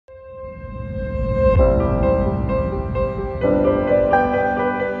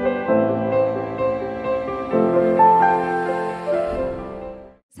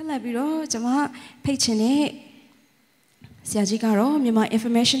ဖိတ်ချင်တဲ့ဆရာကြီးကတော့မြန်မာ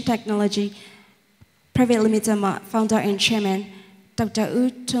Information Technology Private Limited မှာ Founder and Chairman Dr.U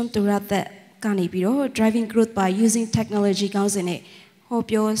ထွန်းသူရသက်ကနေပြီးတော့ Driving Growth by Using Technology ကောင်းစဉ်နဲ့ဟော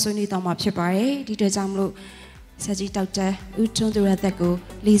ပြောဆွေးနွေးတော့မှာဖြစ်ပါတယ်ဒီအတွက်ကြောင့်မလို့ဆရာကြီး Dr.U ထွန်းသူရသက်ကို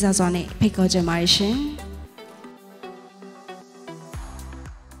လေးစားစွာနဲ့ဖိတ်ခေါ်ချင်ပါတယ်ရှင်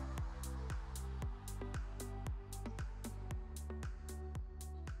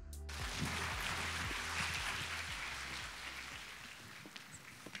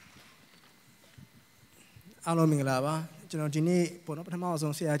အားလုံးမင်္ဂလာပါကျွန်တော်ဒီနေ့ပေါ့နော်ပထမ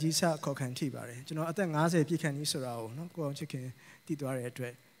ဆုံးဆရာကြီးစခေါ်ခံထိပါတယ်ကျွန်တော်အသက်50ပြည့်ခန့်ပြီဆိုတာကိုနော်ကိုအောင်ချစ်ခင်တည်သွားတဲ့အတွ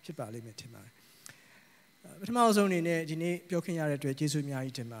က်ဖြစ်ပါလိမ့်မယ်ထင်ပါတယ်ပထမဆုံးအနေနဲ့ဒီနေ့ပြောခင်ရတဲ့အတွက်ကျေးဇူးအများ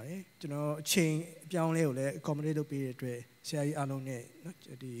ကြီးတင်ပါတယ်ကျွန်တော်အချိန်အပြောင်းလဲကိုလည်း accommodate လုပ်ပေးတဲ့အတွက်ဆရာကြီးအားလုံးနဲ့နော်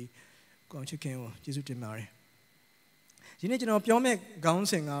ဒီကိုအောင်ချစ်ခင်ကိုကျေးဇူးတင်ပါတယ်ဒီနေ့ကျွန်တော်ပြောမယ့်ခေါင်း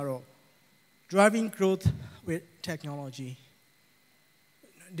စဉ်ကတော့ driving growth with technology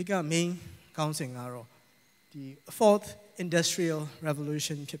ဒီက main ခေါင်းစဉ်ကတော့ဒီ fourth industrial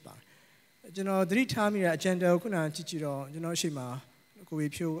revolution ဖြစ်ပါတယ်ကျွန်တော်သတိထားမိတဲ့ agenda ကိုခုနကြည့်ကြည့်တော့ကျွန်တော်ရှိမှာကိုဝေ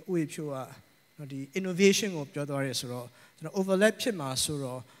ဖြိုးဒီ innovation ကိုပြောသွားရဲဆိုတော့ကျွန်တော် overlap ဖြစ်မှာဆို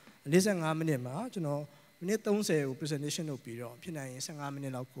တော့45မိနစ်မှာကျွန်တော်မိနစ်30ကို presentation လုပ်ပြီးတော့ဖြစ်နိုင်ရင်15မိန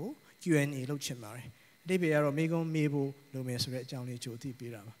စ်လောက်ကို Q&A လုပ်ချင်ပါတယ်အတိတ်ပဲကတော့မေးခွန်းမေးဖို့လုပ်မယ်ဆိုတဲ့အကြောင်းလေးကြိုသိ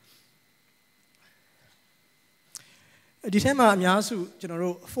ပေးတာပါဒီထဲမှာအများစုကျွန်တော်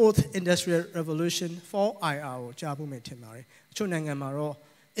တို့ fourth industrial revolution 4IR ကိုကြားဖို့မယ်ထင်ပါတယ်အချို့နိုင်ငံမှာတော့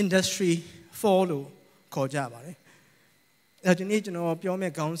industry 4လို့ခေါ်ကြပါတယ်အဲဒီနေ့ကျွန်တော်ပြောမ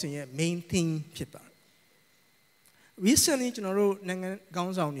ယ့်ခေါင်းစဉ်ရဲ့ main theme ဖြစ်ပါတယ် recently ကျွန်တော်တို့နိုင်ငံခေါ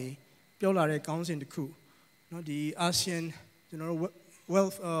င်းဆောင်တွေပြောလာတဲ့ခေါင်းစဉ်တစ်ခုเนาะဒီ ASEAN ကျွန်တော်တို့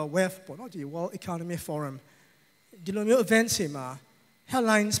WEF ပေါ့เนาะဒီ World Economic Forum ဒီလိုမျိုး events တွေမှာ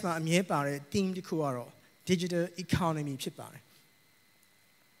headlines မှာအမြဲပါတဲ့ theme တစ်ခုကတော့ digital economy ဖြစ်ပါတယ်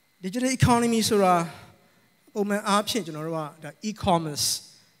digital economy ဆိုတာပုံမှန်အားဖြင့်ကျွန်တော်တို့ကဒါ e-commerce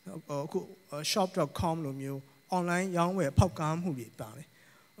အခု shop.com လိုမျိုး online ရောင်းဝယ်ဖောက်ကားမှုတွေပါတယ်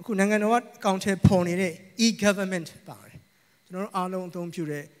အခုနိုင်ငံတော်ကအကောင့်ထဲပေါ်နေတဲ့ e-government ပါတယ်ကျွန်တော်တို့အားလုံးအသုံးပြု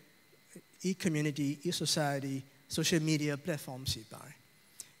တဲ့ e-community e-society social media platforms တွေပါတယ်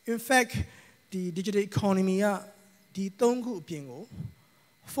in fact ဒီ digital economy ကဒီသုံးခုအပြင်ကို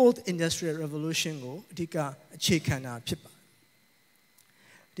fourth industrial revolution ကိုအဓိကအခြေခံတာဖြစ်ပါတယ်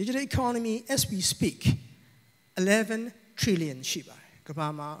digital economy as we speak 11 trillion ရှိပါတယ်ကမ္ဘာ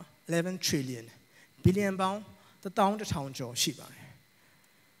မှာ11 trillion billion ပေါင်း1,100 ကျော်ရှိပါတယ်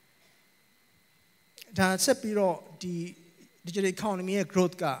ဒါဆက်ပြီးတော့ဒီ digital economy ရဲ့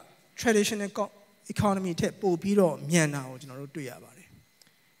growth က traditional economy ထက်ပိုပြီးတော့မြန်တာကိုကျွန်တော်တို့တွေ့ရပါတယ်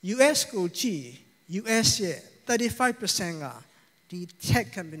US ကိုကြည့် US ရဲ့ 35% ကဒီ tech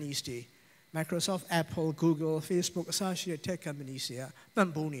companies တွေ Microsoft, Apple, Google, Facebook အစရှိတဲ့ tech companies တွေကပံ့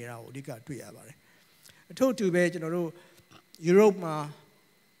ပိုးနေတာကိုအဓိကတွေ့ရပါတယ်အထို့အတူပဲကျွန်တော်တို့ Europe မှာ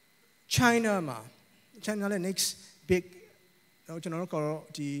China လည်း next big ကျွန်တော်တို့ကတော့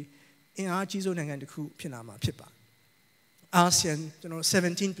ဒီအင်အားကြီးဆုံးနိုင်ငံတစ်ခုဖြစ်လာမှာဖြစ်ပါတယ် ASEAN ကျွန်တော်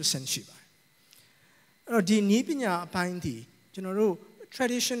 17% ရှိပါတယ်အဲ့တော့ဒီနည်းပညာအပိုင်းဒီကျွန်တော်တို့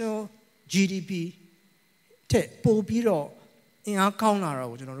traditional GDP ထက်ပိုပြီးတော့အင်အားကောင်းလာတာ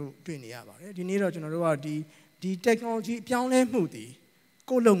ကိုကျွန်တော်တို့တွေ့နေရပါတယ်ဒီနေ့တော့ကျွန်တော်တို့ကဒီ technology အပြောင်းလဲမှုဒီ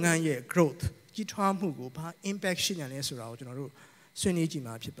ကိုယ်လုပ်ငန်းရဲ့ growth ကြီးထွားမှုကိုဘာ impact ရှိနိုင်လဲဆိုတာကိုကျွန်တော်တို့ဆွေးနွေးကြည့်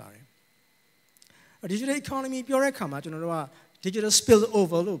မှာဖြစ်ပါတယ် digital economy ပြောတဲ့အခါမှာကျွန်တော်တို့က digital spill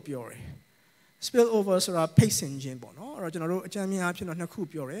over လို့ပြောတယ် spill over ဆိုတာဖိတ်စင်ခြင်းပေါ့နော်အဲ့တော့ကျွန်တော်တို့အကြမ်းမြင်အားဖြင့်တော့နှစ်ခု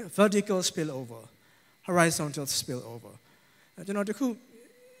ပြောတယ် vertical spill over horizontal spill over ကျွန်တော်တခု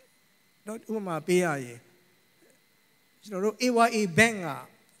ဥပမာပေးရရင်ကျွန်တော်တို့ AYA bank က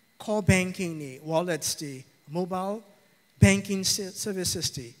core banking တွေ wallets တွေ mobile banking services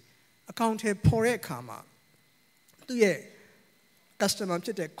တွေ account ထဲပေါ်တဲ့အခါမှာသူ့ရဲ့ customer ဖြ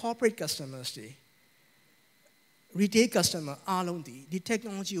စ်တဲ့ corporate customers တွေ retail customer အားလုံးဒီ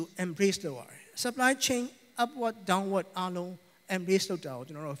technology ကို embrace လုပ်ရတယ် supply chain upward downward အားလုံး embrace လုပ်တာကို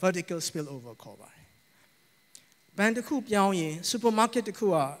ကျွန်တော်တို့ vertical spill over ခေါ်ပါတယ်ဘဏ်တစ်ခုပြောင်းရင် supermarket တစ်ခု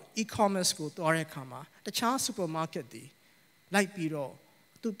က e-commerce ကိုတွားတဲ့အခါမှာတခြား supermarket တွေလိုက်ပြီးတော့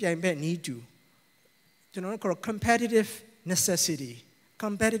သူ့ပြိုင်ဘက် need to ကျွန်တော်တို့ခေါ် competitive necessity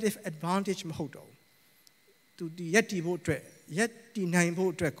competitive advantage မဟုတ်တော့သူဒီရက်တည်ဖို့အတွက်ရက်တည်နိုင်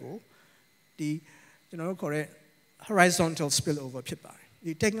ဖို့အတွက်ကိုဒီကျွန်တော်တို့ခေါ်တဲ့ horizontal spill over ဖြစ်ပါတယ်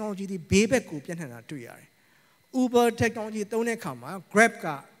ဒီ technology ဒီဘေးဘက်ကိုပြန့်နှံ့တာတွေ့ရတယ် Uber technology သုံးတဲ့အခါမှာ Grab က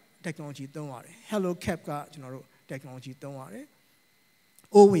technology သုံးရတယ် Hello Cab ကကျွန်တော်တို့ technology သုံးရတယ်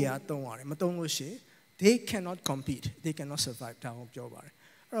Oya သုံးရတယ်မသုံးလို့ရှိရင် they cannot compete they cannot survive ဒါကိုပြောပါတယ်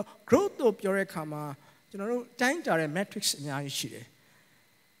growth တို့ပြောတဲ့အခါမှာကျွန်တော်တို့တိုင်းတာတဲ့ metrics အများကြီးရှိတယ်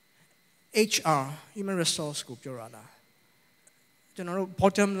HR human resource ကိုပြောရတာကျွန်တော်တို့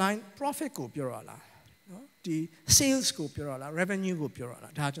bottom line profit ကိုပြောရလားနော်ဒီ sales ကိုပြောရလား revenue ကိုပြောရ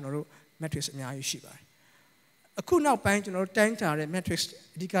လားဒါကျွန်တော်တို့ metrics အများကြီးရှိပါတယ်အခုနောက်ပိုင်းကျွန်တော်တို့တိုင်းတာတဲ့ metrics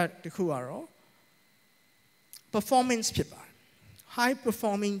အဓိကတစ်ခုကတော့ performance ဖြစ်ပါတယ် high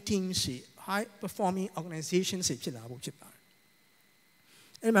performing teams တွေ high performing organizations တွေဖြစ်လာဖို့ဖြစ်ပါတယ်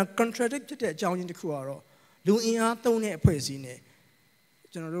အဲ့မှာ contradict ဖြစ်တဲ့အကြောင်းရင်းတစ်ခုကတော့လူအင်အားသုံးတဲ့အဖွဲ့အစည်းနဲ့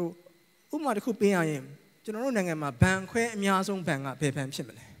ကျွန်တော်တို့ဥပမာတစ်ခုပေးရရင်ကျွန်တော်တို့နိုင်ငံမှာဘဏ်ခွဲအများဆုံးဘဏ်ကဘယ်ဘဏ်ဖြစ်မ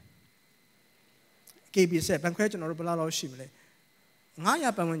လဲ KB ဆက်ဘဏ်ခွဲကျွန်တော်တို့ဘယ်လောက်ရှိမလဲ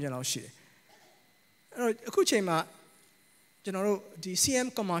900ပတ်ဝန်းကျင်လောက်ရှိတယ်အဲ့တော့အခုချိန်မှာကျွန်တော်တို့ဒီ CM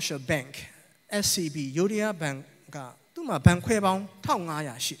Commercial Bank SCB Yodia Bank ကသူ့မှာဘဏ်ခွဲပေါင်း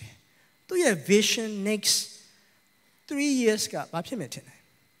1500ရှိတယ်သူ့ရဲ့ vision next 3 years ကဘာဖြစ်မယ်ထင်လဲ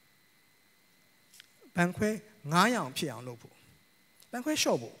ဘဏ်ခွဲ900ဖြစ်အောင်လုပ်ဖို့ဘဏ်ခွဲ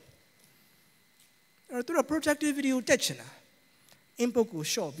short ဖို့အဲ့တော့သူက productivity ကိုတက်ချင်တာ input ကို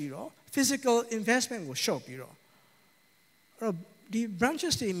short ပြီးတော့ physical investment ကို short ပြီးတော့အဲ့တော့ဒီ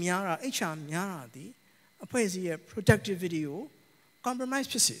branches တွေများတာ HR များတာဒီအဖွဲ့အစည်းရဲ့ productivity ကို compromise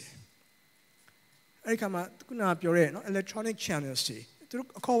ဖြစ်စေတယ်အဲ့ဒီခါမှာခုနကပြောရဲနော် electronic channels တွေသူတို့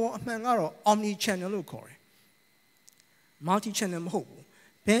အခေါ်အမှန်ကတော့ omni channel လို့ခေါ်တယ် multi channel မဟုတ်ဘူး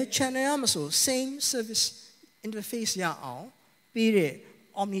ဘယ် channel ရမဆို same service interface ရအောင်ပြီးတဲ့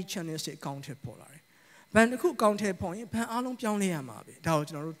omni channels တွေအကောင့်ထဲပေါ်လာတယ်ဘဏ်တစ်ခုအကောင့်ထဲပေါ်ရင်ဘဏ်အားလုံးပြောင်းလဲရမှာပဲဒါကို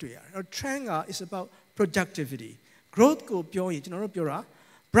ကျွန်တော်တို့တွေ့ရတယ်အဲ့ trend က is about productivity growth ကိုပြောရင်ကျွန်တော်တို့ပြောတာ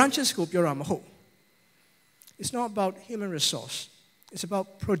branches ကိုပြောတာမဟုတ် it's not about human resource it's about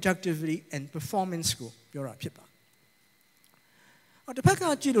productivity and performance ကိုပြောတာဖြစ်ပါအော်တစ်ဖက်က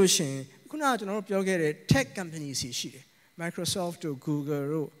ကြည့်လို့ရှိရင်ခုနကကျွန်တော်တို့ပြောခဲ့တဲ့ tech companies ရှိတယ် Microsoft တို့ Google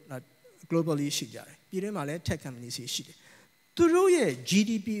တို့ globally ရှိကြတယ်ပြည်တွင်းမှာလည်း tech companies ရှိတယ်သူတို့ရဲ့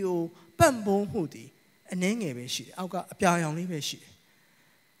GDP ကိုပံ့ပိုးမှုတည်အနည်းငယ်ပဲရှိတယ်အောက်ကအပြာရောင်လေးပဲရှိတယ်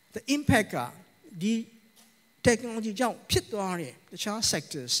the impact ကဒီ technology ကြောင့်ဖြစ်သွားတဲ့တခြား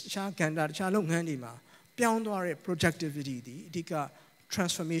sectors တခြားကဏ္ဍတခြားလုပ်ငန်းတွေမှာပြောင်းသွားတဲ့ productivity ဒီအဓိက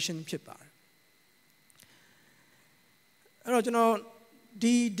transformation ဖြစ်ပါတယ်အဲ့တော့ကျွန်တော်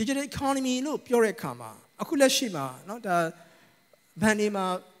ဒီ digital economy လို့ပြောတဲ့အခါမှာအခုလက်ရှိမှာเนาะဒါဘဏ်တွေမှာ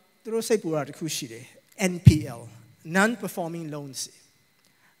သူတို့စိတ်ပူတာတစ်ခုရှိတယ် NPL non performing loans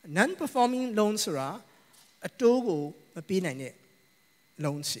non performing loans ဆိုတာအတိုးကိုမပေးနိုင်တဲ့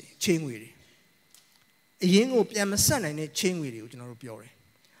loans ချေးငွေတွေအရင်ကိုပြန်မဆက်နိုင်တဲ့ချေးငွေတွေကိုကျွန်တော်တို့ပြောတယ်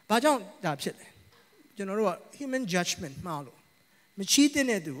။ဘာကြောင့်ဒါဖြစ်လဲ။ကျွန်တော်တို့က human judgment မှားလို့မချီး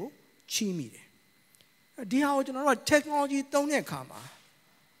တဲ့သူကိုချီးမိတယ်။ဒီဟာကိုကျွန်တော်တို့က technology သုံးတဲ့အခါမှာ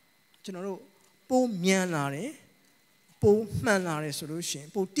ကျွန်တော်တို့ပိုမြန်လာတယ်ပိုမှန်လာတယ်ဆိုလို့ရှိရင်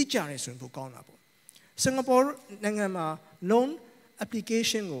ပိုတိကျတယ်ဆိုရင်ပိုကောင်းတာပေါ့။စင်ကာပူနိုင်ငံမှာ loan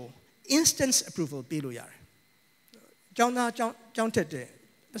application ကို instant approval ပေးလို့ရတယ်။ကျောင်းသားကျောင်းတက်တဲ့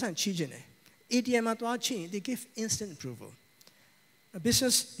ပတ်စံချီးခြင်းတယ် ATM မှာသွားချင် they give instant approval a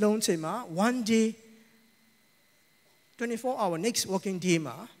business loan ချိန်မှာ1 day 24 hour next working day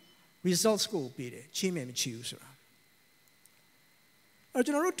မှာ results ကိုပေးတယ်ချေးမယ်မချေးဘူးဆိုတာအဲ့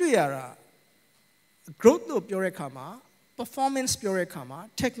ကျွန်တော်တို့တွေ့ရတာ growth လို့ပြောတဲ့အခါမှာ performance ပြောတဲ့အခါမှာ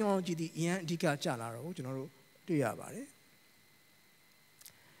technology ဒီအရင်အဓိကကျလာတော့ကျွန်တော်တို့တွေ့ရပါတယ်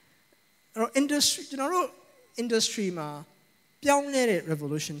အဲ့တော့ industry ကျွန်တော်တို့ industry မှာပြောင်းလဲတဲ့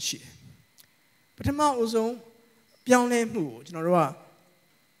revolution ရှိတယ်ပထမအဆုံးပြောင်းလဲမှုကိုကျွန်တော်တို့က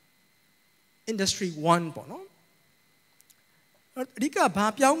industry 1ပေါ့နော်အဓိကဘာ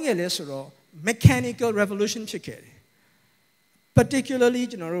ပြောင်းခဲ့လဲဆိုတော့ mechanical revolution ဖြစ်ခဲ့တယ် particularly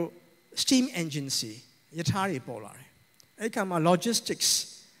ကျွန်တော်တို့ steam engines ယထာတွေပေါ်လာတယ်အဲ့ဒီကမှာ logistics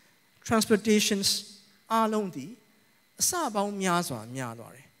transportations အားလုံးဒီအစပေါင်းများစွာများ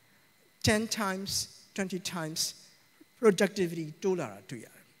သွားတယ်10 times 20 times productivity တိုးလာတာတွေ့ရ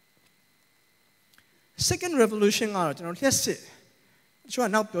တယ် second revolution ကတော့ကျွန်တော်လျှက်စစ်တချို့က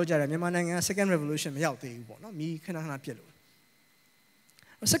နောက်ပြောကြတယ်မြန်မာနိုင်ငံ second revolution မရောက်သေးဘူးပေါ့နော်မိခဏခဏပြစ်လို့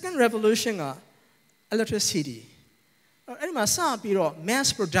second revolution က electricity အဲ့ဒီမှာစပြီးတော့ mass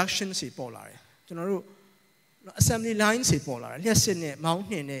production တွေပေါ်လာတယ်ကျွန်တော်တို့ assembly lines တွေပေါ်လာတယ်လျှက်စစ်နဲ့မောင်း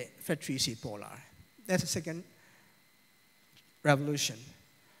နှင်တဲ့ factory တွေပေါ်လာတယ် that's the second revolution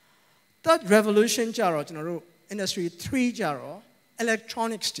third revolution ကြတော့ကျွန်တော်တို့ industry 3ကြတော့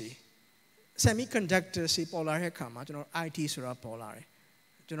electronics တွေ semiconductors တွေပေါ်လာတဲ့အခါမှာကျွန်တော် IT ဆိုတာပေါ်လာတယ်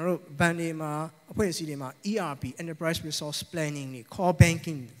ကျွန်တော်တို့ဘဏ်တွေမှာအဖွဲ့အစည်းတွေမှာ ERP enterprise resource planning တွေ core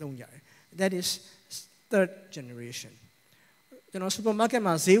banking သုံးကြတယ် that is third generation ကျွန်တော် supermarket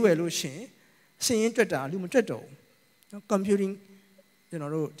မှာဈေးဝယ်လို့ရှိရင်စည်ရင်းတွက်တာလူမတွက်တော့ဘူး computing ကျွန်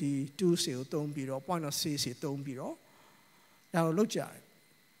တော်တို့ဒီ2စီကိုသုံးပြီးတော့ point of sale စီသုံးပြီးတော့ဒါကိုလုပ်ကြတယ်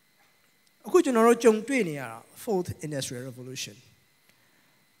အခုကျွန်တော်တို့ကြုံတွေ့နေရတာ fourth industrial revolution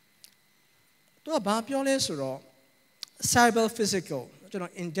တော့ဘာပြောလဲဆိုတော့ cyber physical ကျွန်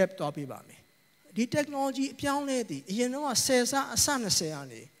တော် in depth သွားပြပါမယ်ဒီ technology အပြောင်းလဲသည်အရင်တော့10ဆအဆ20က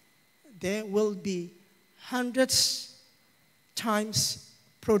နေ there will be hundreds times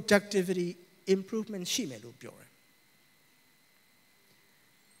productivity improvement ရှိမယ်လို့ပြောတယ်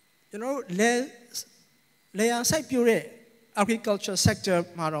ကျွန်တော်လေယာစိုက်ပျိုးတဲ့ agriculture sector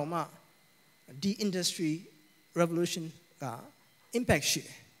မှာတော့မှဒီ industry revolution က impact ရှိတ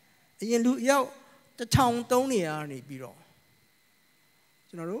ယ်အရင်လူရောက်1300နေပြီးတော့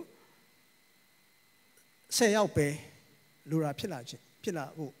ကျွန်တော်တို့10ရောက်ပဲလူရာဖြစ်လာ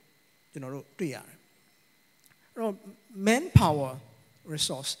ဖို့ကျွန်တော်တို့တွေ့ရတယ်အဲ့တော့ man power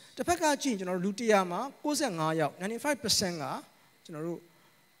resource တစ်ဖက်ကကြည့်ကျွန်တော်တို့လူ100မှာ95ယောက် 95% ကကျွန်တော်တို့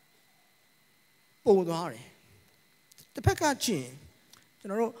ပို့သွားတယ်တစ်ဖက်ကကြည့်ကျွန်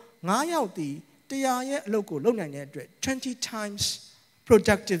တော်တို့9ယောက်ဒီ100ရဲ့အလုပ်ကိုလုပ်နိုင်တဲ့အတွက်20 times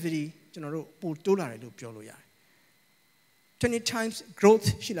productivity ကျွန်တော်တို့ပိုတိုးလာတယ်လို့ပြောလို့ရတယ်20 times growth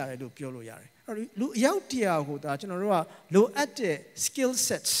ရှိလာတယ်လို့ပြောလို့ရတယ်လူအယောက်100ကိုဒါကျွန်တော်တို့ကလိုအပ်တဲ့ skill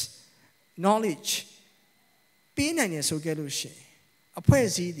sets knowledge ပေးနိုင်တယ်ဆိုကြလို့ရှိရင်အဖွဲ့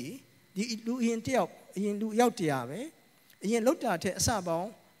အစည်းဒီလူအရင်လူအယောက်100ပဲအရင်လောက်တာတဲ့အစပေါင်း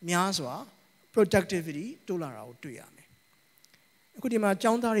များစွာ productivity တိုးလာတာကိုတွေ့ရမယ်အခုဒီမှာ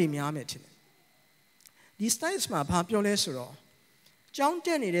ကျောင်းသားတွေများမယ်ထင်တယ်ဒီ slides မှာဘာပြောလဲဆိုတော့ကျောင်းတ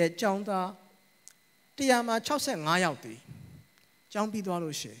က်နေတဲ့ကျောင်းသား100မှာ65ယောက်တည်ကျောင်းပြီးသွား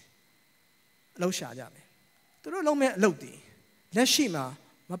လို့ရှိရင်အလုပ်ရှာကြမယ်သူတို့လုံးမဲ့အလုပ်တည်လက်ရှိမှာ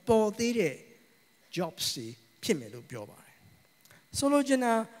မပေါ်သေးတဲ့ jobs တွေဖြစ်မယ်လို့ပြောပါတယ်ဆိုလိုချင်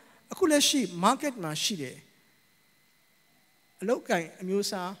တာအခုလက်ရှိ market မှာရှိတယ်အလုပ်ကိုင်အမျိုးအ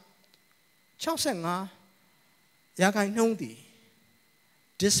စား65ရာခိုင်နှုန်းတည်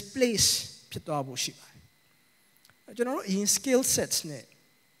displace ဖြစ်သွားဖို့ရှိပါတယ်ကျွန်တော်တို့အရင် skill sets နဲ့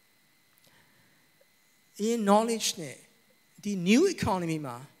အရင် knowledge နဲ့ဒီ new economy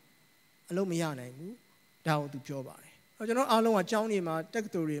မှာအလုပ်မရနိုင်ဘူးဒါကိုသူပြောပါတယ်ကျွန်တော်အားလုံးကကျောင်းတွေမှာတက္က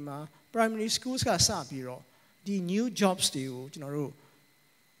သိုလ်တွေမှာ primary schools ကစပြီးတော့ဒီ new jobs တွေကိုကျွန်တော်တို့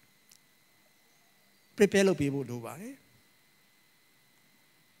prepare လုပ်ပေးဖို့လိုပါတယ်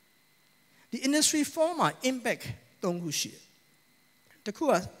ဒီ industry 4မှာ impact 3ခုရှိတယ်တစ်ခု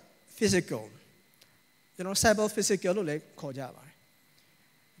က physical ကျွန်တော် cyber physical လို့လည်းခေါ်ကြပါတယ်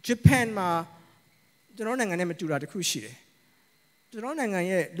Japan မှာကျွန်တော်နိုင်ငံနဲ့မတူတာတစ်ခုရှိတယ်ကျွန်တော်နိုင်ငံ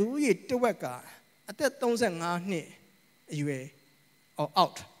ရဲ့လူဦးရေတစ်ဝက်ကအသက်35နှစ်အရွယ်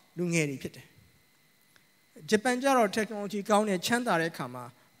out လူငယ်တွေဖြစ်တယ်ဂျပန်ကျတော့ technology ကောင်းတဲ့ချမ်းသာတဲ့အခါမှာ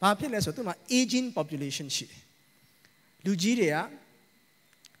ဘာဖြစ်လဲဆိုတော့သူမှာ aging population ရှိတယ်လူကြီးတွေက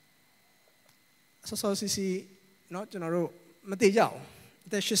ဆောဆောစီစီเนาะကျွန်တော်တို့မသိကြဘူးအ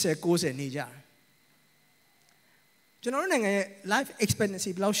သက်80 90နေကြတယ်ကျွန်တော်တို့နိုင်ငံရဲ့ life expectancy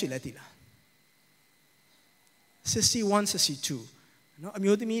ဘယ်လောက်ရှိလဲသိလား61 62เนาะအ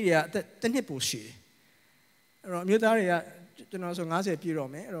မျိုးသမီးတွေကအသက်တစ်နှစ်ပိုရှိတယ်အဲ့တော့အမျိုးသားတွေကကျွန်တော်ဆို50ပြည့်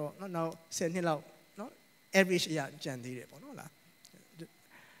တော့မယ်အဲ့တော့နောက်10နှစ်လောက်เนาะ average အရကျန်သေးတယ်ပေါ့နော်လား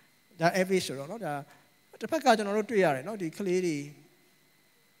ဒါ average ဆိုတော့เนาะဒါတစ်ဖက်ကကျွန်တော်တို့တွေ့ရတယ်เนาะဒီကလေးတွေ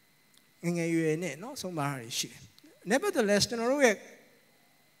ငယ်ရွယ်နဲ့เนาะဆုံးပါတာရှိတယ် nevertheless ကျွန်တော်တို့ရဲ့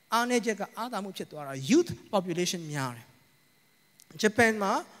အားနည်းချက်ကအားသာမှုဖြစ်သွားတာ youth population များတယ်ဂျပန်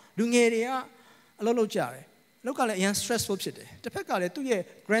မှာလူငယ်တွေကအလုပ်လုပ်ကြတယ်အလုပ်ကလည်းအရင် stressful ဖြစ်တယ်တစ်ဖက်ကလည်းသူ့ရဲ့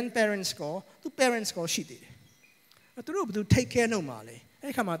grandparents ကိုသူ့ parents ကိုရှိသေးတယ်သူတို့ဘယ်သူ take care လုပ်မှာလဲအဲ့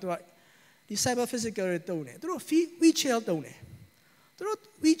ဒီခါမှာသူကဒီ cyber physical တွေတုံးတယ်သူတို့ wheelchair တုံးတယ်သူတို့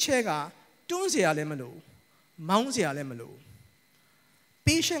wheelchair ကတွန်းเสียလည်းမလို့မောင်းเสียလည်းမလို့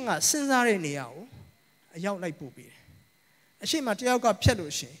patient ကစဉ်းစားတဲ့နေရာကိုအရောက်လိုက်ပို့ပေးတယ်အရှိမတယောက်ကဖြတ်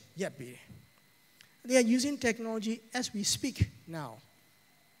လို့ရှင်ရက်ပေးတယ် They are using technology as we speak now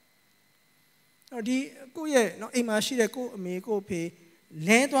ဒီကိုယ့်ရဲ့နော်အိမ်မှာရှိတဲ့ကိုယ့်အမေကိုယ့်ဖေ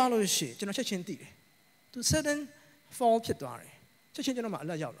လဲသွားလို့ရှိရင်ကျွန်တော်ချက်ချင်းသိတယ်သူ sudden fall ဖြစ်သွားတယ်ချက်ချင်းကျွန်တော်မှအ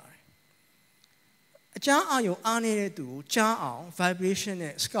လက်ရောက်လာတယ်အချားအာရုံအားနေတဲ့သူကိုကြားအောင် vibration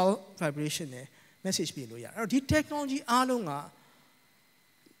နဲ့ skull vibration နဲ့ message ပေးလို့ရတယ်အဲ့တော့ဒီ technology အားလုံးက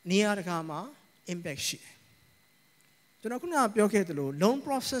နေရာတကာမှာ impact ရှိတယ်ကျွန်တော်ခုနကပြောခဲ့သလို loan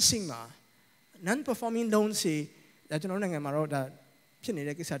processing မှာ non performing loans တွေဒါကျွန်တော်နိုင်ငံမှာတော့ဒါဖြစ်နေ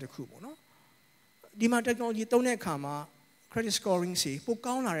တဲ့ကိစ္စတစ်ခုပေါ့နော်ဒီမှာ technology သုံးတဲ့အခါမှာ credit scoring စီပို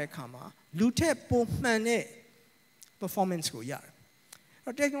ကောင်းလာတဲ့အခါမှာလူထက်ပိုမှန်တဲ့ performance ကိုရတယ်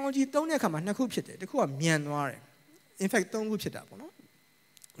အဲ့တော့ technology သုံးတဲ့အခါမှာနှစ်ခုဖြစ်တယ်တစ်ခုကမြန်သွားတယ် in fact သုံးခုဖြစ်တာပေါ့နော်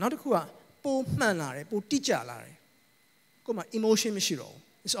နောက်တစ်ခုကပိုမှန်လာတယ်ပိုတိကျလာတယ် ကိုမှ emotion မရှိတော့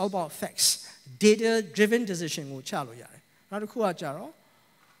it's all about facts data driven decision ကိုချလို့ရတယ်နောက်တစ်ခုကကြတော့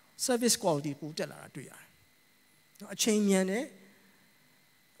service quality ပိုတက်လာတာတွေ့ရတယ်အချိန်မြန်တယ်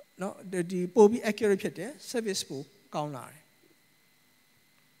နော်ဒီပိုပြီး accurate ဖြစ်တယ် service ပိုကောင်းလာတယ်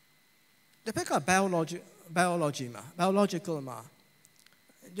တစ်ဖက်က biological မှာ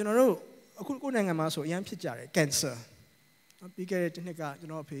ကျွန်တော်တို့အခုကိုယ်နိုင်ငံမှာဆိုအရင်ဖြစ်ကြတယ် cancer ပြီးခဲ့တဲ့တစ်နှစ်ကကျွ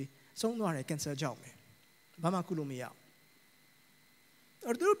န်တော်အဖေဆုံးသွားတယ် cancer ကြောင့်ပဲဘာမှကုလို့မရဘူး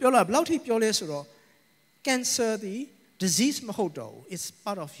အဲ့တော့ပြောလာဘယ်လောက်ထိပြောလဲဆိုတော့ cancer ဒီ disease မဟုတ်တော့ဘူး it's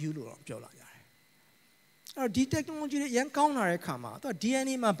part of you လို့ပြောလာကြတယ်အဲ့တော့ဒီ technology တွေအရင်ကောင်းလာတဲ့အခါမှာသူက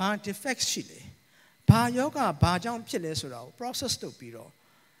DNA မှာဘာ defect ရှိလဲဘာယောဂဘာကြောင့်ဖြစ်လဲဆိုတာကို process လုပ်ပြီးတော့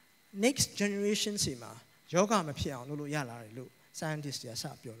next generation စီမှာယောဂမဖြစ်အောင်လုပ်လို့ရလာတယ်လို့ scientist တွေကစ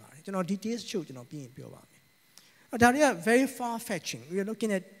ပြောလာတယ်ကျွန်တော် details ချို့ကျွန်တော်ပြီးရင်ပြောပါမယ်အဲ့ဒါတွေက very far fetching we are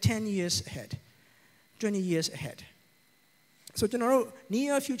looking at 10 years ahead 20 years ahead so ကျွန်တော်တို့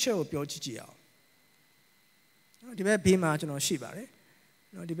near future ကိုပြောကြည့်အောင်ဒီဘက်ဘေးမှာကျွန်တော်ရှိပါတယ်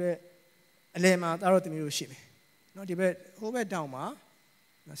နော်ဒီဘက်အလယ်မှာသားတော်သမီးတို့ရှိမယ်နော်ဒီဘက်ဟိုဘက်တောင်မှာ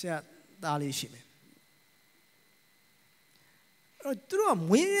ဆရာသားလေးရှိမယ်အဲ့သူတို့က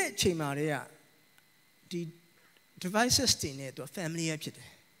မွေးတဲ့အချိန်မှာတည်းကဒီ devices တွေနဲ့သူ familiar ဖြစ်တယ်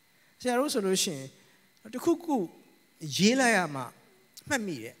ဆရာတို့ဆိုလို့ရှိရင်တခုခုရေးလိုက်ရမှမှတ်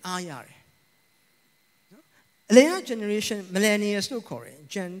မိတယ်အားရတယ်နော်အလယ်က generation millennials လို့ခေါ်တယ်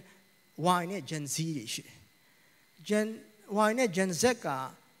Gen Y နဲ့ Gen Z တွေရှိတယ် Gen Y နဲ့ Gen Z က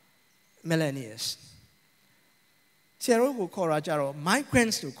millennials ဆရာတို့ကိုခေါ်တာကြတော့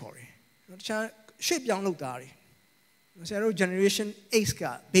migrants လို့ခေါ်တယ်တခြားရှေ့ပြောင်းလုပ်သားတွေဆရာတို့ generation X က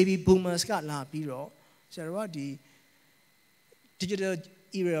baby boomers ကလာပြီးတော့ဆရာတို့ကဒီ digital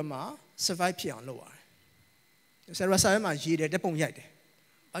era မှာ survive ဖြစ်အောင်လုပ်ရတယ်ဆရာတို့စာရဲမှာရေးတယ်တက်ပုံရိုက်တယ်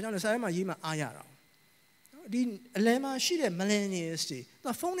အဲကြောင့်လည်းစာရဲမှာရေးမှအားရတာဒီအလဲမှာရှိတဲ့ millennials တွေသူ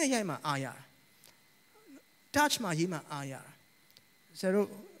ဖုန်းနဲ့ရိုက်မှအားရတာ touch မှာရေးမှအားရတာဆရာတို့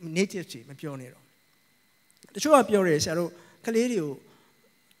native တွေမပြောနေတော့တချို့ကပြောတယ်ဆရာတို့ကလေးတွေကို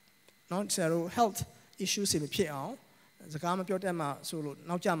နော်ဆရာတို့ health issues တွေမဖြစ်အောင်စကားမပြောတတ်မှဆိုလို့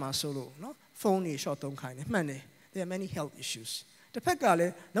နောက်ကျမှဆိုလို့နော်ဖုန်းတွေ short သုံးခိုင်းတယ်မှန်တယ် there are many health issues တစ်ဖက်ကလ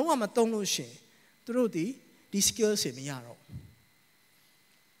ည်းလုံးဝမသုံးလို့ရှိရင်သူတို့ဒီ skills တွေမရတော့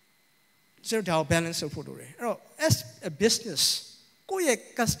ဆိုတော့ balance လုပ်ဖို့လိုတယ်အဲ့တော့ as a business ကိုယ့်ရဲ့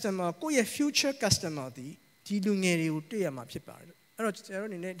customer ကိုယ့်ရဲ့ future customer ဒီလူငယ်တွေကိုတွေ့ရမှာဖြစ်ပါတယ်အဲ့တော့ကျွန်တော်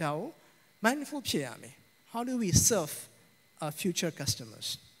အနေနဲ့ဒါကို mindful ဖြစ်ရမယ် how do we serve our future customers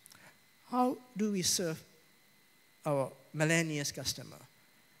how do we serve our millennials customer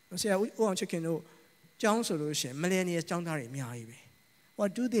ဆရာဦးအောင်ချစ်ခင်တို့ကျောင်းဆိုလို့ရှိရင် millennials ကျောင်းသားတွေအများကြီးပဲ what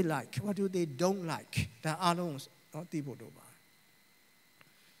do they like what do they don't like ဒါအားလုံးတော့သိဖို့တော့ပါ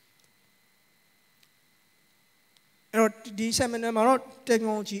အဲ့တော့ဒီ seminar မှာတော့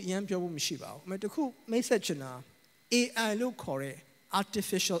technology အရင်ပြောဖို့မရှိပါဘူး။တခု message ချင်တာ AI လို့ခေါ်တဲ့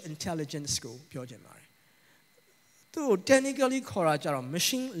artificial intelligence ကိုပြောချင်ပါတယ်။သူ့ကို technically ခေါ်တာကြတော့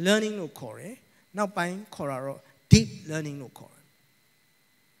machine learning လို့ခေါ်တယ်။နောက်ပိုင်းခေါ်တာတော့ deep learning လို့ခေါ်တယ်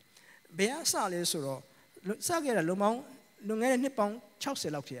။ဘယ်အစလဲဆိုတော့စခဲ့တာလွန်ခဲ့တဲ့နှစ်ပေါင်း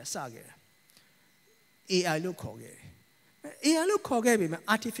60လောက်တည်းကစခဲ့တာ AI လို့ခေါ်ခဲ့တယ်။ AI လို့ခေါ်ခဲ့ပေမဲ့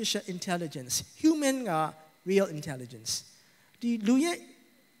artificial intelligence human ကreal intelligence ဒီလူရဲ့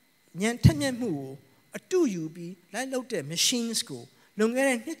ဉာဏ်ထက်မြက်မှုကိုအတူယူပြီးလိုက်လုပ်တဲ့ machines ကိုလွန်ခဲ့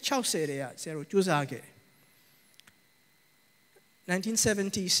တဲ့နှစ်60တည်းကဆရာတို့စူးစမ်းခဲ့တယ်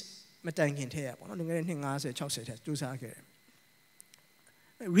 1970s မတိုင်ခင်တည်းကပေါ့နော်လွန်ခဲ့တဲ့နှစ်50 60တည်းစူးစမ်းခဲ့တယ်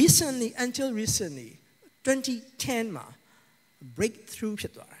recently until recently 2010မှာ breakthrough ဖြ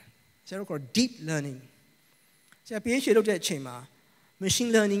စ်သွားတယ်ဆရာတို့ခေါ် deep learning ဆရာ PhD လုပ်တဲ့အချိန်မှာ machine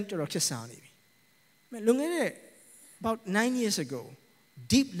learning တော်တော်ခေတ်စားနေပြီလွန်ခဲ့တဲ့ about 9 years ago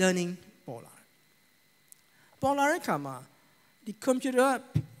deep learning ပေါ်လာတဲ့အခါမှာဒီ computer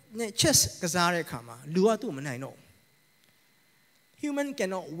နဲ့ chess ကစားတဲ့အခါမှာလူကသူ့မနိုင်တော့ human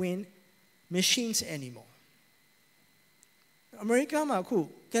cannot win machines anymore America မှာအခု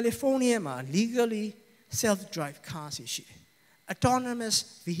California မှာ legally self drive cars ရှိတယ် autonomous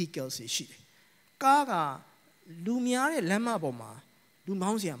vehicles ရှိတယ်ကားကလူများတဲ့လမ်းမပေါ်မှာလူ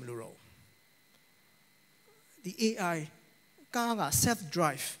မောင်းစရာမလိုတော့ဒီ AI ကားက self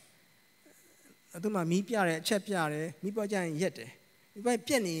drive အဲ့ဒါမှမီးပြတယ်အချက်ပြတယ်မီးပွားကြရင်ရက်တယ်မီးပွား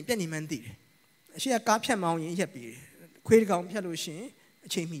ပြက်နေမှန်းသိတယ်အရှိကကားဖြတ်မောင်းရင်ရက်ပြီးတယ်ခွေးတစ်ကောင်ဖြတ်လို့ရှိရင်အ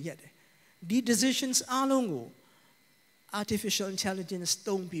ချိန်မီရက်တယ်ဒီ decisions အားလုံးကို artificial intelligence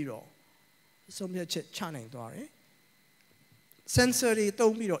သုံးပြီးတော့ဆုံးဖြတ်ချက်ချနိုင်သွားတယ် sensor တွေ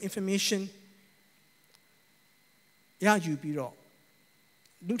သုံးပြီးတော့ information ရယူပြီးတော့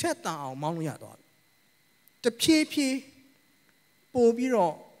လူထက်တောင်အောင်မောင်းလို့ရသွားတယ်တဖြည်းဖြည်း ပို့ပြီး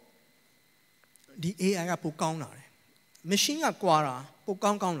တော့ဒီ AI ကပိုကောင်းလာတယ် machine ကကွာတာပို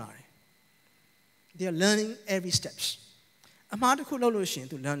ကောင်းလာတယ် they are learning every steps အမှားတစ်ခုလုပ်လို့ရှိရင်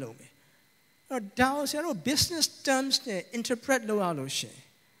သူ learn လုပ်မယ်အဲ့တော့ဒါကိုဆရာတို့ business terms နဲ့ interpret လုပ်ရလို့ရှိရင်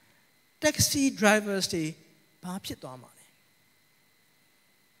taxi drivers တွေဘာဖြစ်သွားမှာလဲ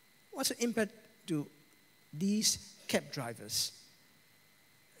what's the impact to these cab drivers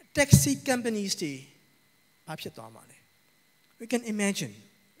taxi companies တွေဘာဖြစ်သွားမှာလဲ we can imagine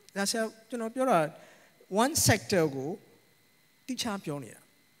that's how ကျွန်တော်ပြောတာ one sector ကိုတိကျပြောနေတာ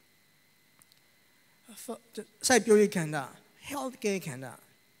စိုက်ပျိုးရေးကဏ္ဍ health care ကဏ္ဍ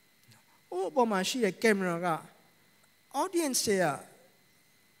ဟိုပေါ်မှာရှိတဲ့ camera က audience တွေက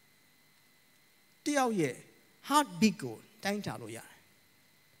တယောက်ရဲ့ heartbeat ကိုတိုင်းတာလို့ရတယ်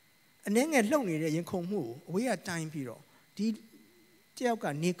အနည်းငယ်လှုပ်နေတဲ့ရင်ခုန်မှုကိုအဝေးကတိုင်းပြီးတော့ဒီတယောက်က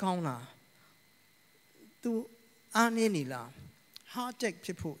နေကောင်းလားသူအားနေနေလား heart attack ဖြ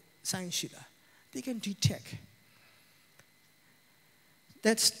စ်ဖို့ဆိုင်ရှိလား they can detect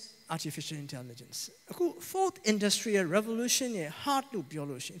that's artificial intelligence အခု fourth industrial revolution ရဲ့ heart လို့ပြော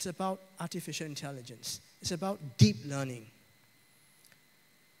လို့ရှိရင် it's about artificial intelligence it's about deep learning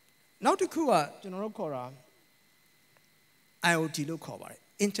နောက်တစ်ခုကကျွန်တော်တို့ခေါ်တာ IoT လို့ခေါ်ပါတယ်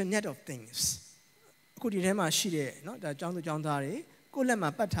Internet of Things အခုဒီထဲမှာရှိတဲ့เนาะဒါကျောင်းသူကျောင်းသားတွေကိုယ့်လက်မှာ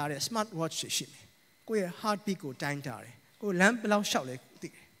ပတ်ထားတဲ့ smart watch တွေရှိတယ်ကိုယ့်ရဲ့ heartbeat ကိုတိုင်းတာတယ်ကိုယ်လမ်းဘယ်လောက်လျှောက်လဲသိ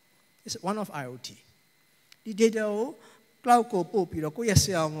တယ် it's one of IoT ဒီ data ကို cloud ကိုပို့ပြီးတော့ကိုယ့်ရဲ့ဆ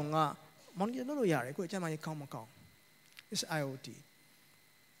ရာဝန်က monitor လုပ်လို့ရတယ်ကိုယ့်အကျန်းမာရေးကောင်းမကောင်း it's IoT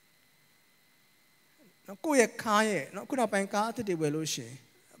နော်ကိုယ့်ရဲ့ခါရဲ့နော်ခုနောက်ပိုင်းကားအသစ်တွေဝယ်လို့ရှိရင်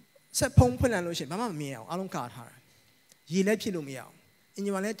ဆက်ဖုံးဖွင့်လိုက်လို့ရှိရင်ဘာမှမမြင်အောင်အားလုံးကာထားတာရေလည်းဖြစ်လို့မရအောင်အင်ဂျ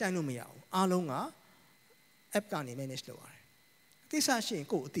င်လည်းတိုင်းလို့မရအောင်အားလုံးက app ကနေ manage လုပ်ရတယ်ကိစ္စရှိရင်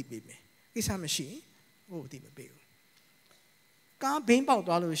ကိုယ်အသိပေးမယ်ကိစ္စမရှိရင်ကိုယ်အသိမပေးဘူးကားဘင်းပေါက်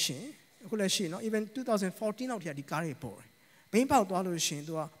သွားလို့ရှိရင်အခုလည်းရှိနော် even 2014လောက်ထိဒီကားတွေပေါ်တယ်ဘင်းပေါက်သွားလို့ရှိရင်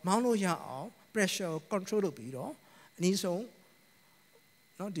သူကမောင်းလို့ရအောင် pressure ကို control လုပ်ပြီးတော့အနည်းဆုံး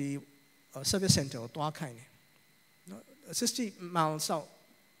နော်ဒီ service center ကိုတွားခိုင်းတယ်နော်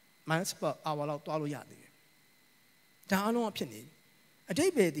60 miles per hour လောက်တွားလို့ရသေးတယ်ဒါအလုံးအဖြစ်နေအတိ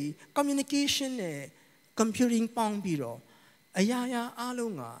တ်ပဲဒီ communication နဲ့ computing ပေါင်းပြီးတော့အရာရာအား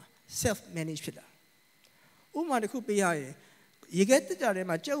လုံးက self manage ဖြစ်တာဥပမာတစ်ခုပေးရရင်ရေခဲတက်တာထဲ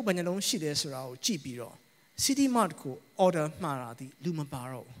မှာကြောက်ဘယ်နှလုံးရှိတယ်ဆိုတာကိုကြည့်ပြီးတော့ city mart ကို order မှာတာဒီလူမပါ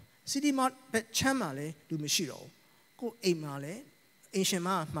တော့ဘူး city mart ဘက်ချမ်းမှာလည်းလူမရှိတော့ဘူးကိုအိမ်မှာလည်းအင်ရှင်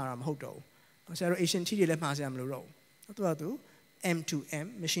မှာမှာတာမဟုတ်တော့ဘူးဆရာတို့ Asian tea တွေလည်းမှာစရာမလိုတော့ဘူးသူကသူ M to M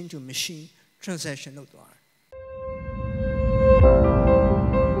machine to machine transaction လုပ်သွားတယ်